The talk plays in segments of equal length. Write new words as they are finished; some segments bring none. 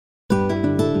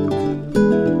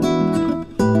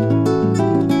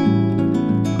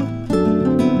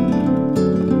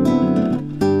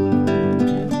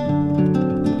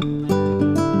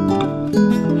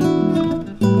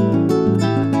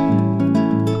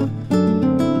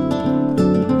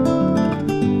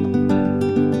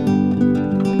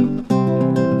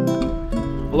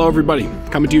Hello everybody,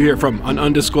 coming to you here from an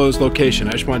undisclosed location.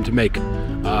 I just wanted to make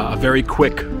a very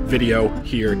quick video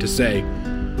here to say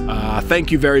thank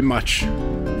you very much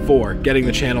for getting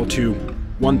the channel to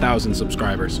 1,000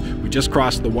 subscribers. We just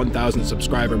crossed the 1,000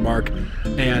 subscriber mark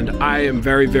and I am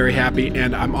very, very happy,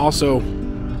 and I'm also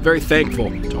very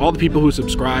thankful to all the people who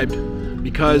subscribed,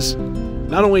 because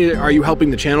not only are you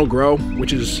helping the channel grow,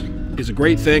 which is a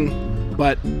great thing,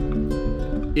 but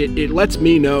it lets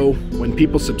me know when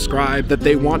people subscribe that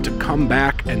they want to come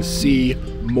back and see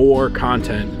more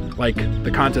content like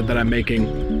the content that I'm making,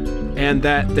 and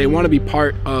that they want to be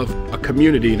part of a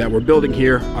community that we're building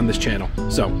here on this channel.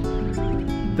 So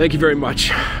thank you very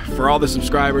much for all the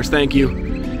subscribers. Thank you.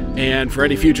 And for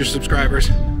any future subscribers,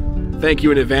 thank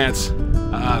you in advance.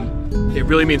 It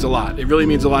really means a lot. It really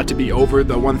means a lot to be over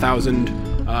the 1,000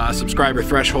 subscriber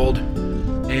threshold,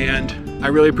 and I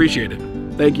really appreciate it.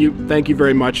 Thank you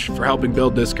very much for helping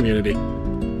build this community,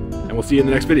 and we'll see you in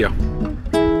the next video.